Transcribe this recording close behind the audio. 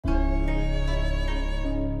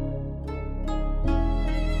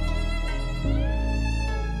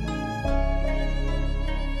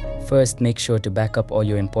First, make sure to back up all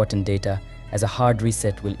your important data, as a hard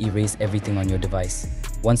reset will erase everything on your device.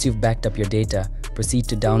 Once you've backed up your data, proceed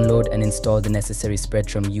to download and install the necessary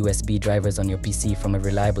Spreadtrum USB drivers on your PC from a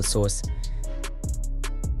reliable source.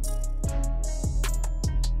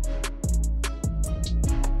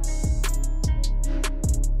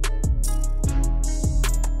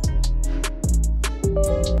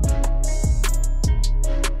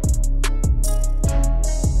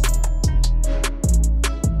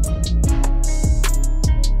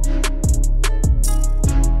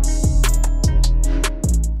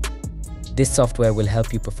 This software will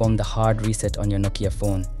help you perform the hard reset on your Nokia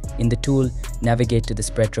phone. In the tool, navigate to the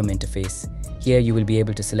Spreadtrum interface. Here you will be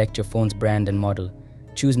able to select your phone's brand and model.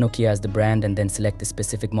 Choose Nokia as the brand and then select the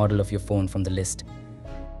specific model of your phone from the list.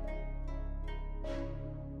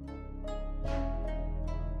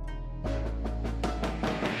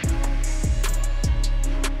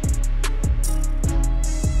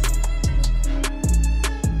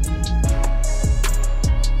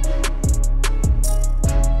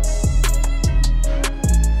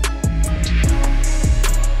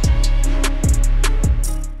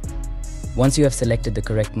 Once you have selected the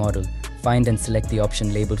correct model, find and select the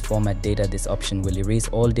option labeled Format Data. This option will erase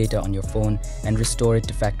all data on your phone and restore it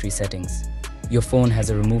to factory settings. Your phone has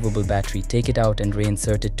a removable battery. Take it out and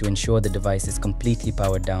reinsert it to ensure the device is completely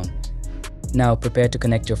powered down. Now prepare to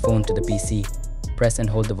connect your phone to the PC. Press and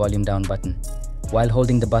hold the volume down button. While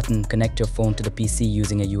holding the button, connect your phone to the PC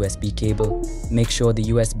using a USB cable. Make sure the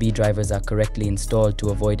USB drivers are correctly installed to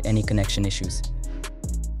avoid any connection issues.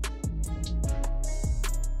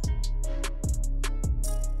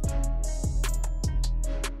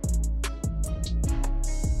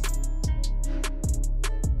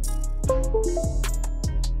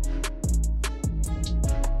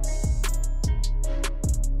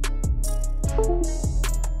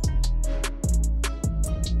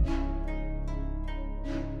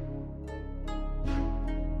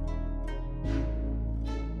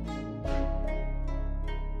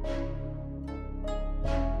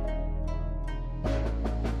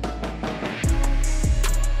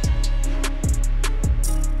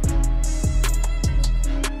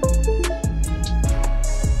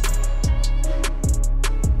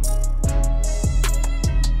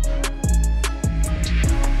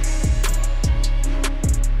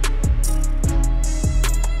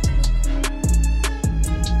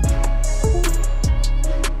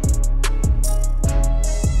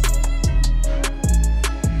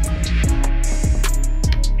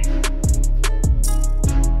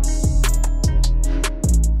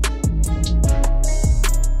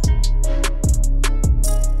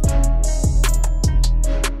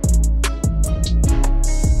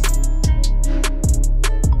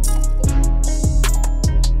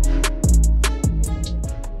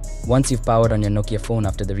 Once you've powered on your Nokia phone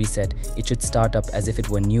after the reset, it should start up as if it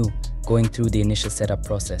were new, going through the initial setup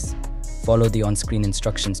process. Follow the on-screen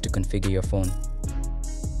instructions to configure your phone.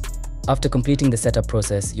 After completing the setup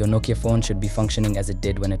process, your Nokia phone should be functioning as it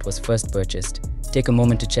did when it was first purchased. Take a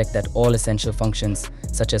moment to check that all essential functions,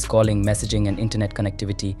 such as calling, messaging, and internet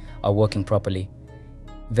connectivity, are working properly.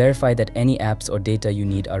 Verify that any apps or data you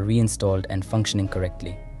need are reinstalled and functioning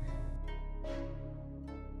correctly.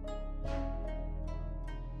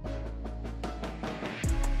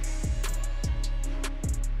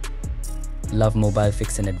 Love mobile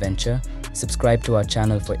fix and adventure? Subscribe to our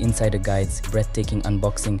channel for insider guides, breathtaking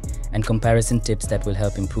unboxing, and comparison tips that will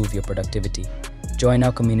help improve your productivity. Join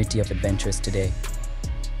our community of adventurers today.